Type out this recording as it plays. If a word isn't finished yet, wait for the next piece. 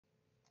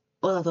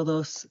Hola a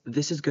todos,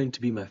 this is going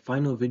to be my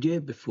final video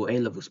before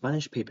A-Level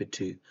Spanish Paper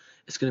 2.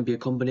 It's going to be a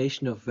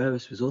combination of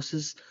various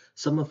resources,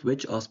 some of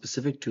which are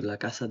specific to La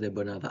Casa de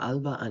Bonada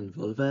Alba and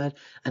Volver,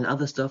 and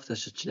other stuff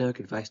that's just generic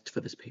advice for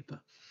this paper.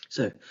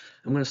 So,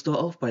 I'm going to start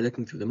off by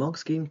looking through the mark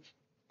scheme.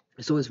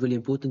 It's always really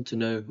important to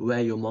know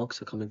where your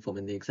marks are coming from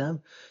in the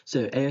exam.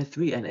 So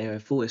AO3 and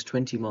AO4 is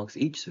 20 marks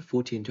each, so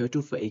 40 in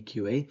total for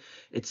AQA.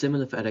 It's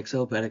similar for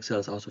EdXL, but EdXL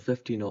is out of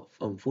 50, not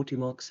 40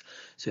 marks.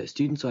 So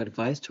students are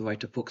advised to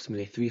write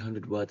approximately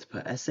 300 words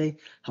per essay.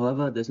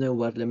 However, there's no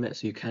word limit,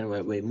 so you can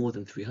write way more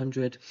than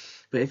 300.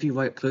 But if you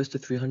write close to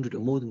 300 or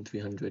more than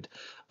 300,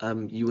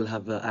 you will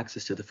have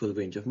access to the full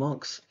range of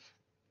marks.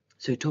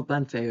 So top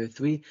band for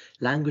AO3,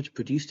 language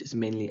produced is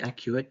mainly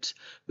accurate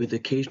with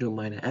occasional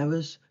minor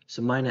errors.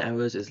 So minor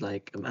errors is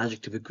like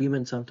adjective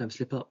agreement, sometimes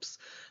slip-ups,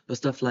 but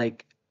stuff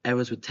like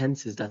errors with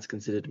tenses, that's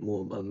considered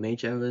more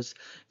major errors.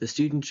 The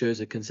student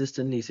shows a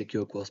consistently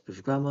secure grasp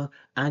of grammar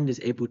and is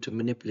able to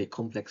manipulate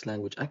complex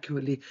language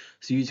accurately.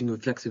 So using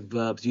reflexive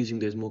verbs, using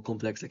those more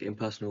complex like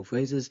impersonal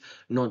phrases,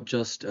 not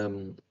just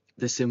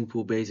the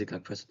simple basic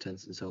like present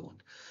tense and so on.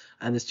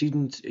 And the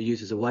student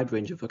uses a wide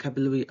range of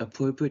vocabulary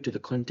appropriate to the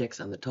context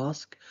and the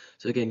task.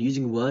 So again,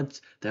 using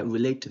words that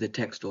relate to the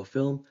text or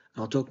film.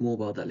 I'll talk more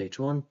about that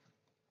later on.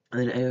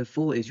 And then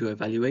AO4 is your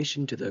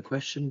evaluation to the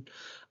question.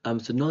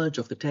 So knowledge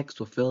of the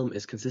text or film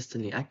is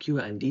consistently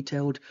accurate and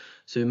detailed.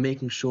 So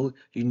making sure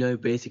you know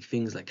basic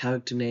things like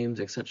character names,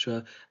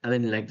 etc. And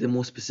then like the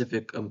more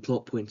specific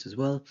plot points as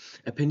well.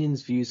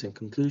 Opinions, views, and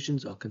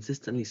conclusions are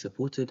consistently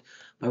supported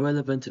by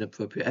relevant and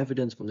appropriate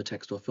evidence from the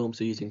text or film.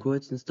 So using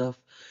quotes and stuff.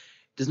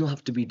 Does not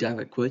have to be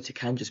direct quotes, it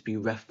can just be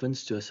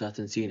reference to a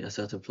certain scene, a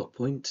certain plot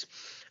point.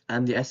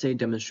 And the essay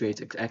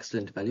demonstrates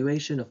excellent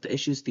evaluation of the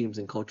issues, themes,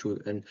 and cultural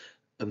and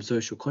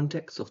social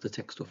context of the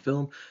text or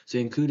film. So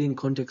including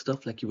context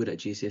stuff like you would at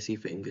GCSE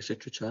for English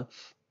literature,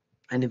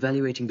 and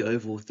evaluating the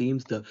overall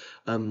themes, the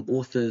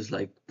author's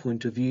like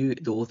point of view,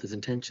 the author's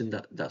intention,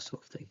 that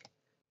sort of thing.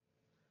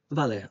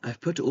 Vale, I've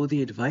put all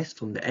the advice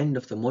from the end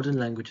of the Modern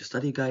Languages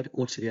Study Guide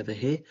all together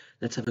here.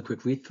 Let's have a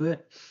quick read through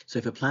it. So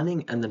for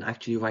planning and then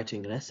actually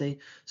writing an essay,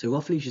 so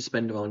roughly you should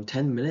spend around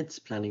 10 minutes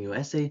planning your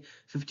essay,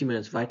 50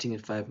 minutes writing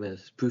and 5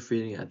 minutes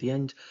proofreading at the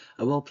end.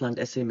 A well-planned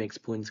essay makes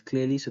points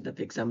clearly so that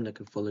the examiner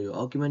can follow your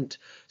argument.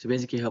 So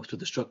basically it helps with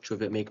the structure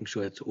of it, making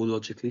sure it all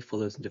logically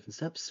follows in different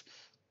steps.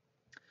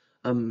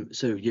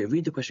 So yeah,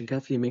 read the question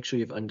carefully, make sure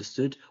you've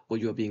understood what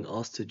you're being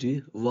asked to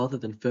do, rather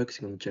than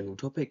focusing on the general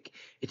topic.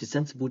 It is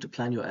sensible to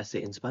plan your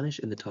essay in Spanish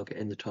in the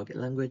target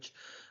language.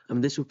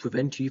 This will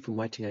prevent you from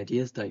writing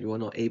ideas that you are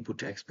not able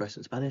to express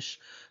in Spanish.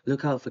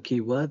 Look out for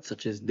keywords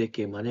such as de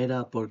qué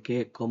manera, por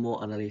qué, cómo,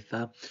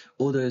 analizar,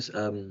 all those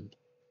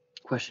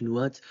question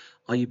words.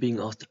 Are you being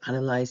asked to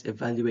analyze,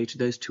 evaluate?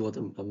 Those two are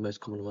the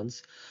most common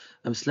ones.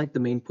 Select the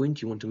main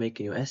point you want to make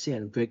in your essay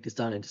and break this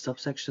down into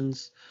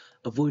subsections.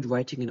 Avoid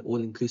writing an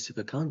all-inclusive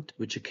account,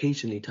 which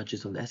occasionally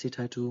touches on the essay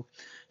title.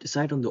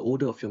 Decide on the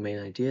order of your main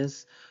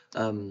ideas,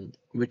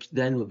 which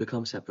then will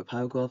become separate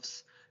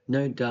paragraphs.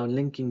 Note down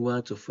linking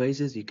words or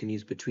phrases you can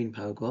use between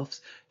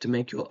paragraphs to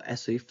make your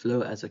essay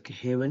flow as a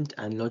coherent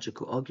and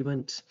logical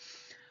argument.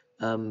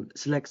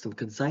 Select some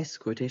concise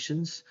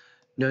quotations.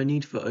 No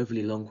need for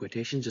overly long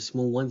quotations, just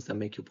small ones that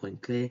make your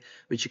point clear,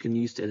 which you can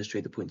use to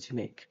illustrate the points you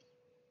make.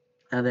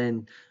 And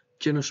then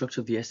general structure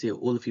of the essay,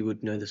 all of you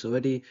would know this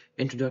already.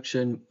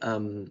 Introduction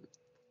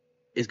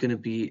is going to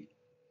be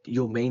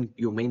your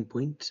main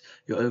point,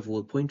 your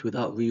overall point,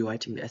 without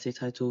rewriting the essay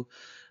title.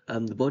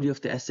 The body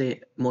of the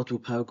essay, multiple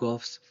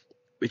paragraphs,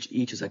 which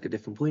each is like a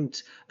different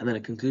point, and then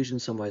a conclusion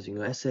summarizing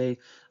your essay.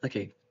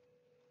 Okay.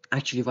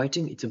 Actually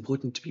writing, it's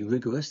important to be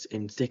rigorous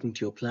in sticking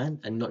to your plan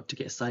and not to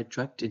get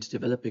sidetracked into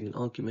developing an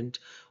argument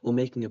or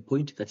making a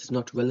point that is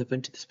not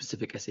relevant to the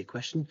specific essay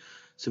question.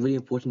 So really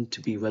important to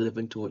be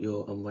relevant to what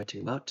you're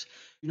writing about.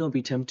 Do not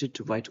be tempted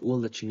to write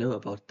all that you know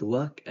about the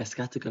work. A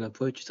scattergun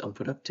approach is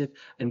unproductive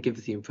and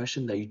gives the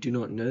impression that you do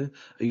not know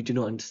or you do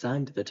not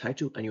understand the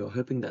title and you are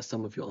hoping that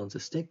some of your answer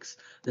sticks.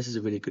 This is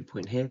a really good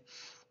point here.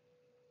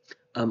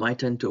 I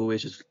tend to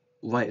always just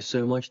write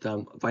so much that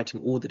I'm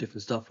writing all the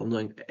different stuff.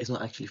 It's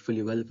not actually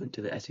fully relevant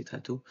to the essay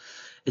title.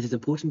 It is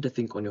important to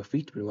think on your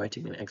feet when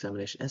writing an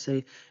examination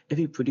essay. If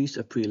you produce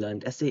a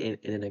pre-learned essay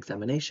in an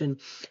examination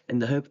in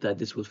the hope that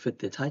this will fit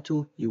the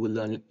title, you will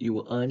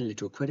earn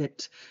little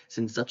credit,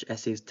 since such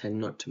essays tend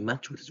not to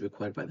match what is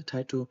required by the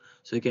title.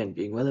 So again,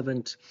 being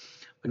relevant.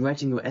 When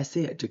writing your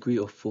essay, a degree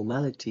of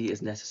formality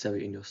is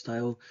necessary in your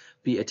style.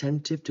 Be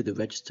attentive to the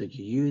register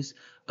you use.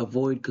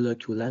 Avoid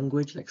colloquial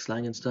language like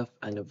slang and stuff,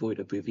 and avoid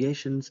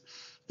abbreviations.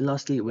 And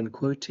lastly, when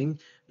quoting,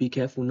 be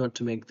careful not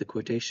to make the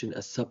quotation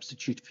a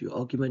substitute for your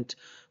argument.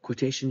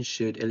 Quotations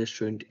should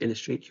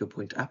illustrate your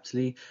point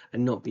aptly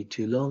and not be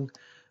too long.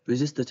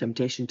 Resist the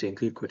temptation to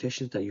include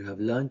quotations that you have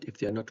learned if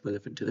they are not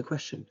relevant to the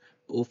question.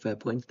 All fair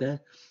points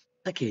there.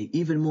 Okay,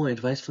 even more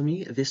advice for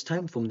me, this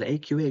time from the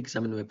AQA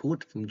examiner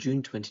report from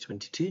June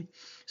 2022.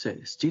 So,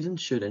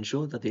 students should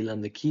ensure that they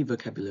learn the key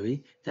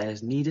vocabulary that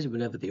is needed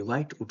whenever they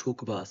write or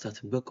talk about a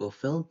certain book or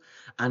film.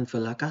 And for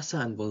La Casa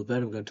and Volver,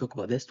 we're going to talk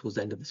about this towards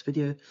the end of this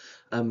video.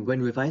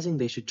 When revising,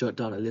 they should jot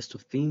down a list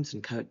of themes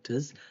and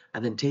characters,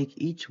 and then take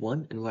each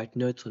one and write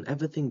notes on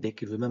everything they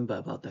could remember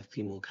about that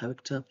theme or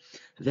character.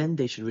 Then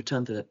they should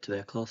return to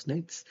their class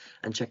notes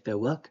and check their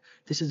work.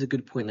 This is a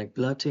good point, like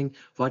blurting,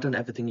 write down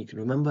everything you can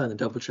remember and then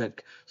double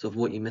check sort of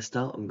what you missed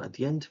out on at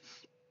the end.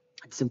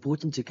 It's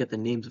important to get the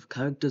names of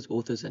characters,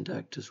 authors, and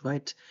directors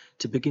right.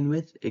 To begin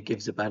with, it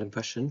gives a bad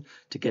impression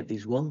to get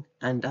these wrong,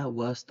 and at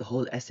worst, the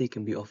whole essay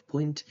can be off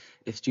point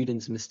if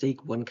students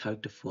mistake one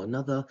character for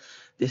another.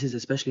 This is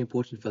especially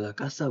important for La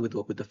Casa with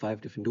the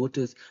 5 different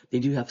daughters. They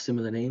do have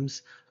similar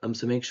names,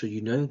 so make sure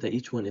you know that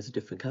each one is a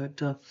different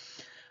character.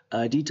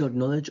 Detailed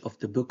knowledge of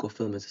the book or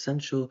film is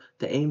essential.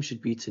 The aim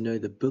should be to know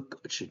the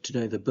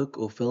book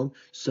or film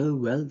so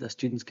well that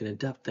students can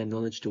adapt their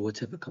knowledge to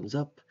whatever comes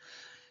up.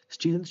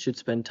 Students should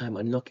spend time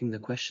unlocking the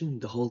question,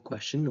 the whole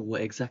question.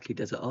 What exactly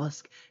does it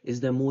ask? Is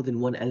there more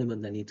than one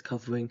element that needs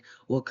covering?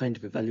 What kind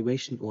of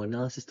evaluation or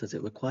analysis does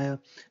it require?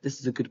 This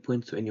is a good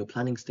point. So in your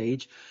planning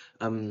stage,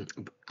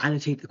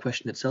 annotate the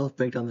question itself,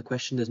 break down the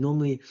question. There's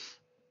normally,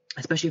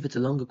 especially if it's a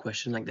longer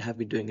question like they have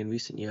been doing in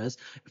recent years,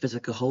 if it's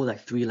like a whole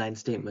like 3-line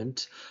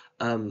statement,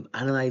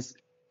 analyze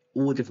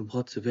all different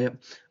parts of it.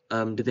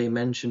 Do they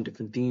mention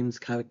different themes,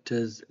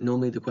 characters?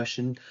 Normally the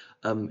question,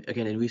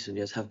 again in recent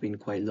years, have been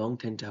quite long,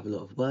 tend to have a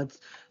lot of words.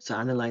 So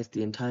analyze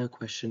the entire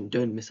question,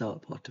 don't miss out a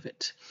part of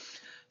it.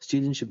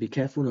 Students should be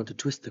careful not to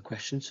twist the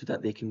question so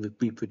that they can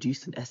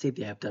reproduce an essay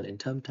they have done in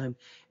term time.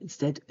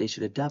 Instead, they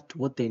should adapt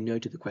what they know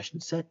to the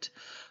question set.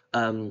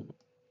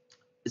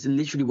 It's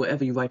literally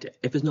whatever you write.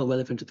 If it's not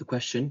relevant to the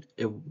question,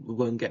 it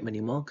won't get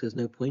many marks. There's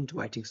no point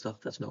writing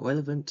stuff that's not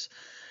relevant.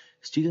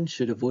 Students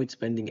should avoid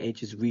spending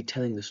ages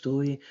retelling the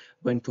story.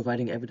 When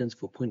providing evidence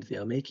for a point they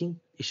are making,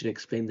 they should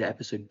explain the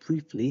episode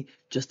briefly,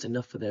 just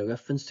enough for their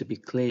reference to be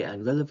clear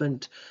and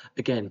relevant.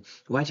 Again,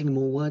 writing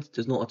more words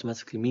does not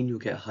automatically mean you'll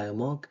get a higher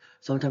mark.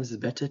 Sometimes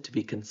it's better to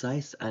be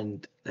concise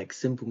and like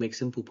make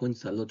simple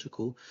points that are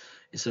logical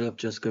instead of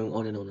just going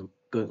on and on and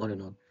going on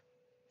and on.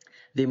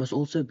 They must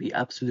also be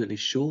absolutely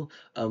sure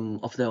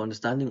of their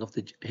understanding of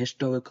the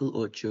historical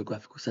or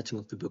geographical setting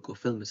of the book or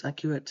film is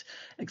accurate.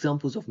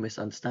 Examples of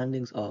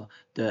misunderstandings are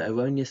the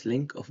erroneous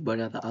link of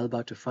Bernarda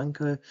Alba to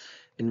Franco,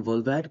 in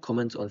Volver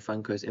comments on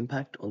Franco's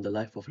impact on the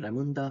life of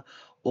Raimunda,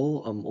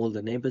 or all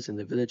the neighbors in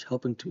the village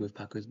helping to move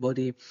Paco's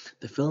body,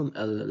 the film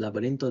El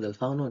Laberinto del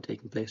Fauno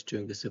taking place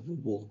during the Civil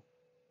War.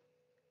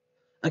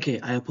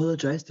 Okay, I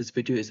apologize, this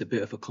video is a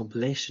bit of a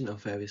compilation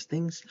of various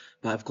things,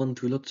 but I've gone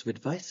through lots of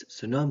advice,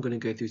 so now I'm going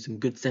to go through some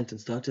good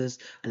sentence starters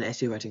and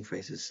essay writing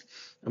phrases.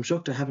 I'm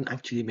shocked I haven't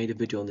actually made a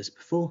video on this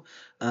before,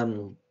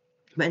 but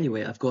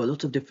anyway, I've got a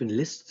lot of different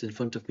lists in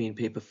front of me in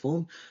paper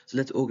form, so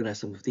let's organize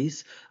some of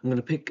these. I'm going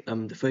to pick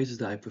the phrases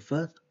that I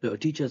prefer, but your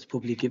teacher has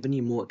probably given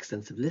you more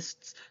extensive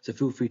lists, so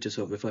feel free to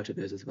sort of refer to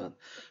those as well.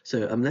 So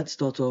let's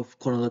start off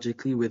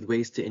chronologically with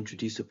ways to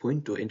introduce a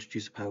point or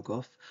introduce a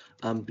paragraph.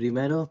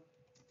 Primero,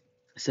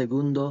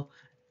 segundo,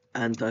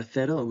 and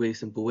tercero, very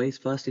simple ways,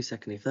 firstly,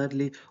 secondly,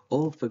 thirdly,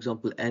 or for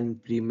example, en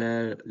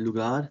primer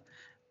lugar,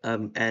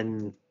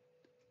 en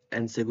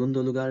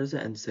segundo lugar, is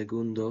it? En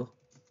segundo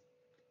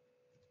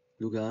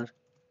lugar,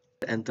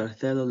 and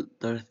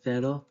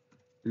tercero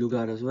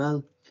lugar as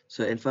well.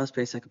 So in first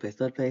place, second place,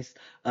 third place.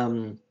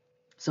 Some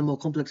more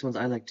complex ones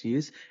I like to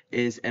use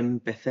is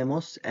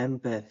empecemos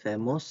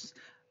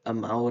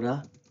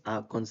ahora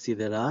a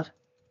considerar,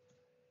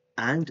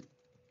 and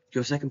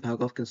your second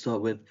paragraph can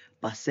start with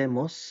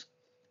pasemos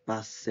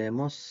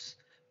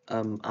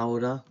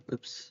ahora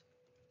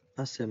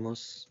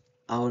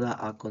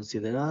a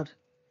considerar.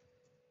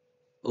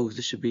 Oh,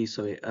 this should be,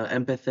 sorry,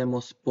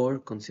 empecemos por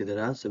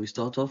considerar. So we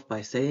start off by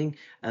saying,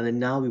 and then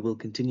now we will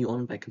continue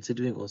on by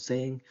considering or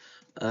saying.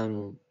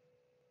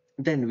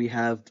 Then we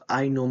have,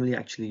 I normally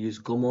actually use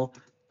como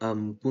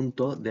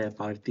punto de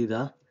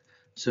partida.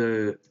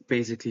 So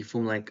basically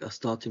from like a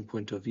starting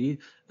point of view,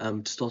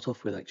 to start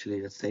off with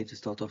actually, let's say to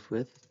start off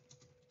with.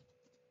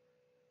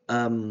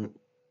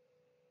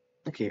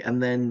 Okay,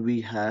 and then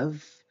we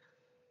have,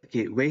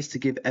 okay, ways to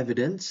give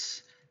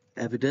evidence.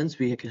 Evidence,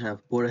 we can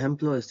have, por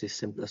ejemplo, is the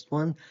simplest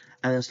one,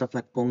 and then stuff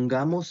like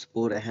pongamos,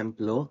 por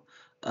ejemplo,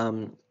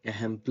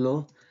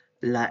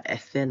 la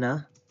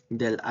escena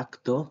del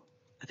acto.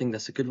 I think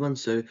that's a good one.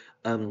 So,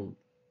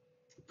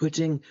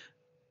 putting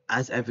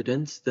as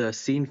evidence the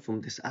scene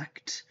from this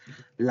act,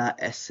 la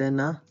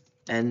escena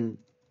en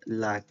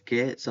la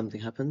que something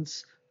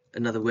happens.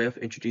 Another way of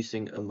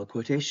introducing a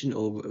quotation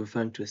or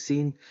referring to a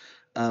scene.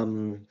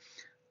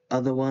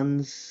 Other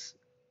ones,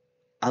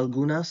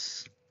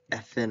 algunas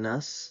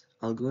escenas,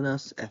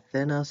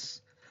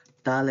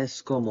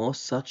 tales como,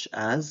 such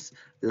as,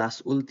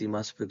 las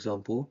últimas, for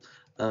example.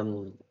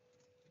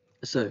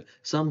 So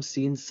some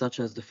scenes, such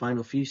as the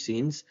final few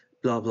scenes,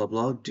 blah blah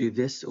blah, do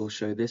this or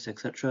show this,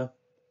 etc.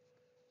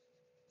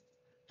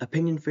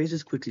 Opinion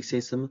phrases, quickly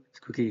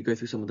go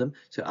through some of them.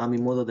 So, a mi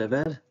modo de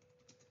ver,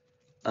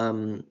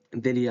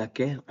 diría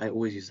que, I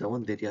always use that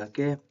one, diría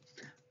que,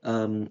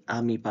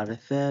 a mi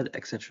parecer,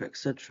 etc.,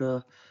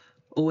 etc.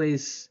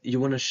 Always, you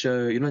want to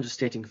show, you're not just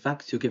stating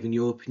facts, you're giving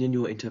your opinion,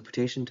 your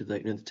interpretation to the,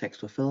 the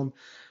text or film.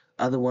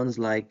 Other ones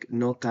like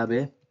no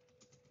cabe,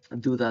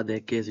 duda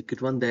de que is a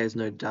good one. There is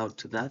no doubt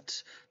to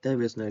that.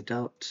 There is no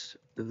doubt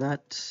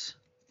that.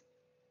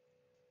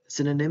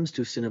 Synonyms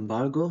to sin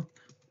embargo,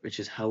 which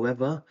is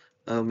however.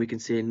 We can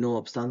say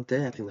no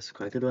obstante. I think that's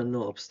quite a good one.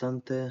 No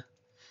obstante.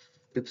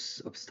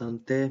 Ipso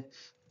obstante.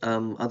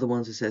 Other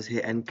ones it says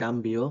here en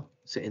cambio,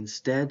 so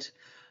instead.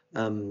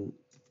 And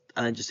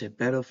then just say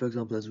pero, for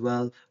example, as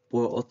well.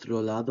 Por otro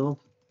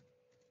lado.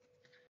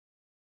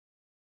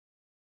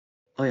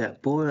 Oh yeah,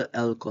 por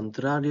el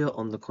contrario,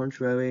 on the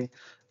contrary.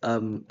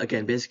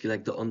 Again, basically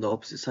like on the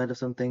opposite side of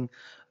something.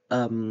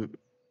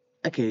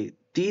 Okay,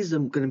 these are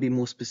going to be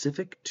more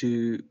specific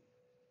to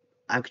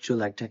actual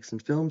like text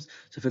and films.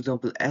 So for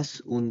example,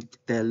 es un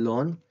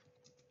telón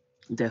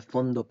de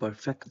fondo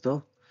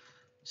perfecto.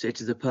 So it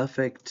is the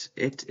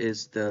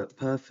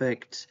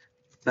perfect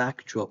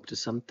backdrop to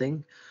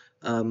something.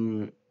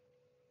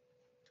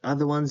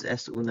 Other ones,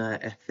 es una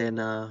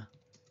escena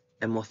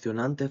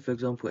emocionante, for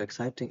example,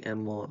 exciting,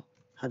 how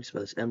do you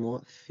spell this?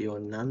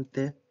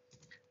 Emocionante,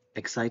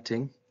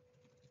 exciting.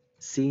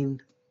 Sin,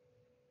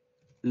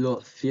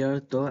 lo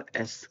cierto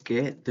es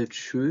que, the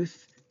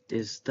truth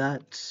is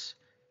that,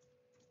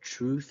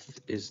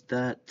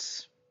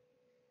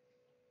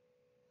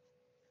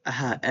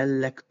 el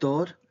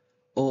lector,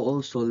 or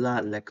also la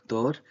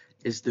lector,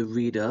 is the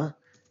reader.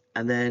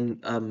 And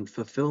then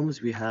for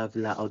films, we have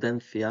la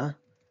audiencia,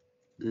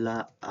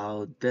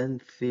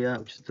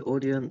 which is the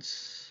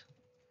audience.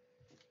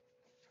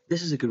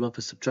 This is a good one for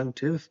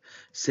subjunctive.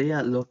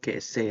 Sea lo que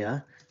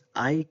sea,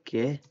 hay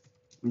que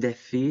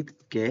decir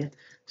que.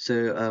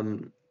 So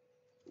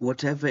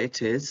whatever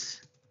it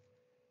is,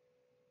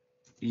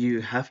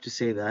 you have to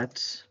say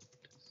that.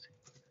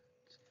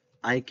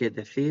 Hay que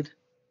decir.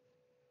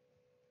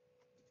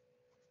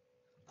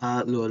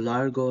 A lo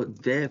largo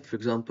de, for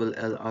example,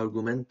 el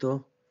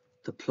argumento,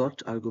 the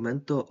plot,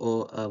 argumento,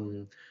 or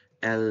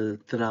el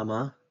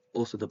trama,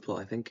 also the plot,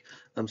 I think.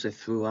 So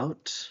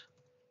throughout.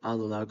 A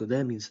lo largo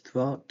de means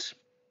throughout.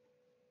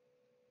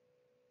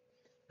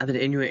 And then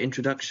in your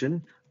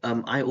introduction,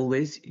 I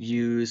always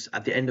use,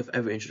 at the end of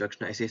every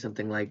introduction, I say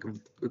something like,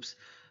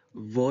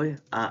 voy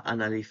a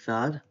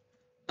analizar,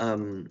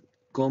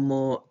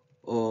 como,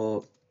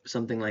 or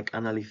something like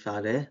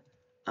analizaré,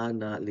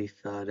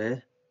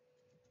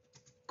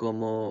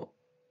 como,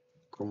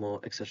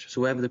 etc. So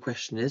whatever the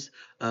question is,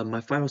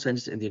 my final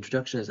sentence in the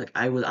introduction is like,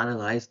 I will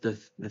analyze the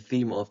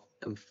theme of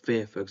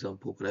fear, for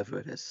example, whatever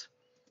it is.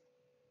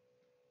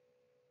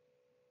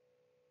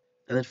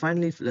 And then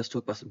finally, let's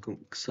talk about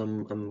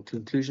some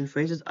conclusion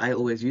phrases. I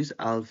always use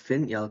al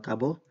fin y al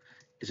cabo.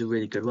 Is a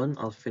really good one.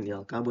 Al fin y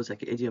al cabo is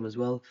like an idiom as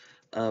well.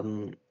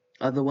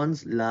 Other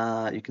ones,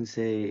 you can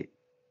say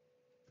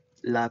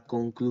la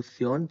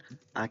conclusión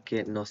a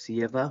que nos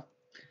lleva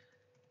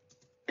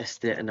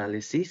este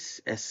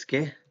análisis es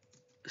que,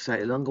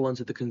 slightly longer ones,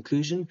 with the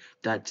conclusion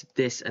that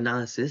this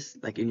analysis,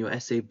 like in your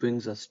essay,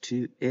 brings us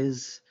to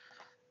is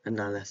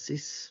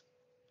analysis.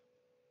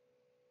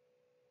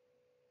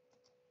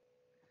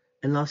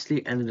 And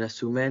lastly, en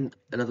resumen,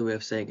 another way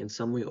of saying in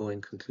summary or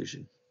in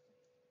conclusion.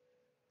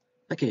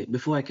 Okay,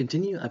 before I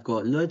continue, I've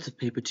got loads of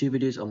paper 2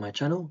 videos on my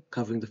channel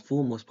covering the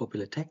 4 most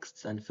popular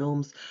texts and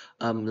films,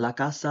 La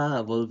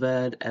Casa,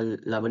 Volver, El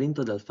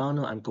Laberinto del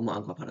Fauno, and Como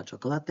Agua para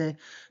Chocolate.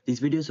 These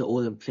videos are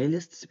all in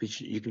playlists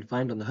which you can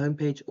find on the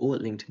homepage or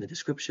linked in the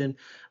description.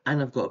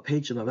 And I've got a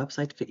page on my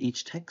website for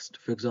each text,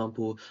 for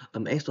example,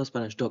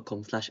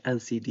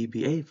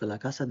 astarspanish.com/LCDBA for La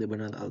Casa de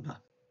Buena Alba.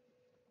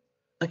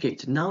 Okay,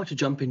 so now to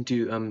jump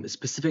into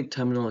specific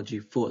terminology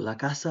for La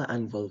Casa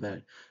and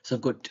Volver. So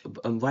I've got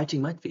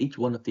writing mat for each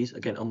one of these,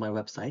 again, on my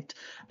website.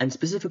 And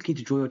specifically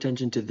to draw your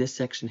attention to this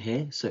section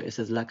here, so it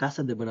says La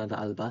Casa de Buena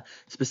Alba,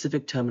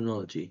 specific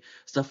terminology.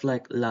 Stuff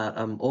like La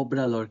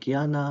Obra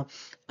Lorquiana,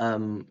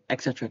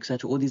 etc.,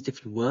 etc., all these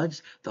different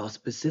words that are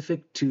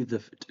specific to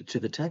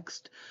the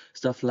text.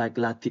 Stuff like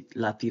La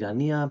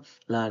Tiranía,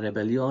 La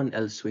Rebelión,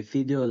 El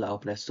Suicidio, La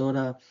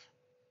Opresora.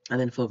 And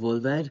then for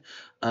Volver,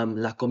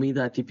 la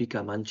comida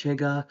típica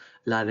manchega,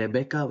 la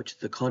Rebeca, which is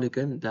the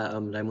cardigan that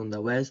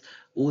Raimunda wears.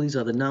 All these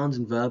are the nouns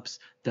and verbs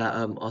that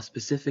are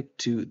specific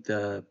to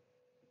the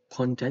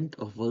content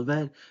of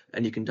Volver,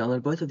 and you can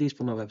download both of these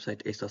from my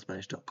website,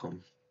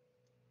 astarspanish.com.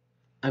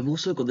 I've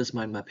also got this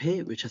mind map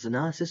here, which has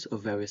analysis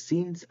of various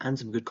scenes and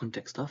some good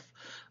context stuff.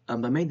 I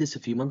made this a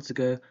few months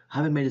ago. I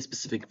haven't made a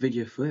specific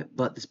video for it,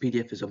 but this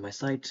PDF is on my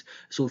site.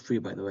 It's all free,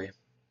 by the way.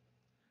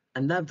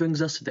 And that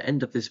brings us to the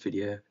end of this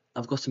video.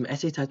 I've got some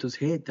essay titles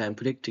here that I'm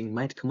predicting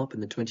might come up in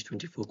the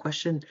 2024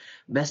 question.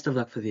 Best of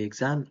luck for the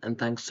exam, and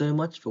thanks so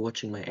much for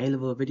watching my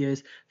A-Level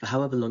videos for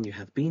however long you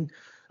have been.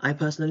 I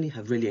personally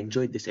have really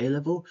enjoyed this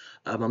A-Level.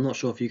 I'm not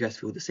sure if you guys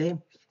feel the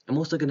same. I'm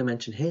also going to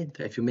mention here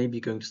that if you're maybe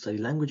going to study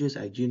languages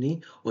at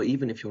uni, or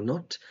even if you're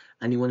not,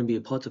 and you want to be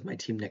a part of my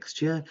team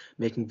next year,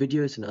 making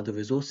videos and other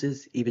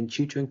resources, even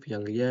tutoring for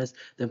younger years,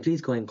 then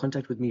please go in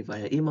contact with me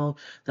via email.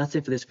 That's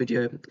it for this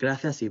video.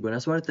 Gracias y buena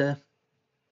suerte!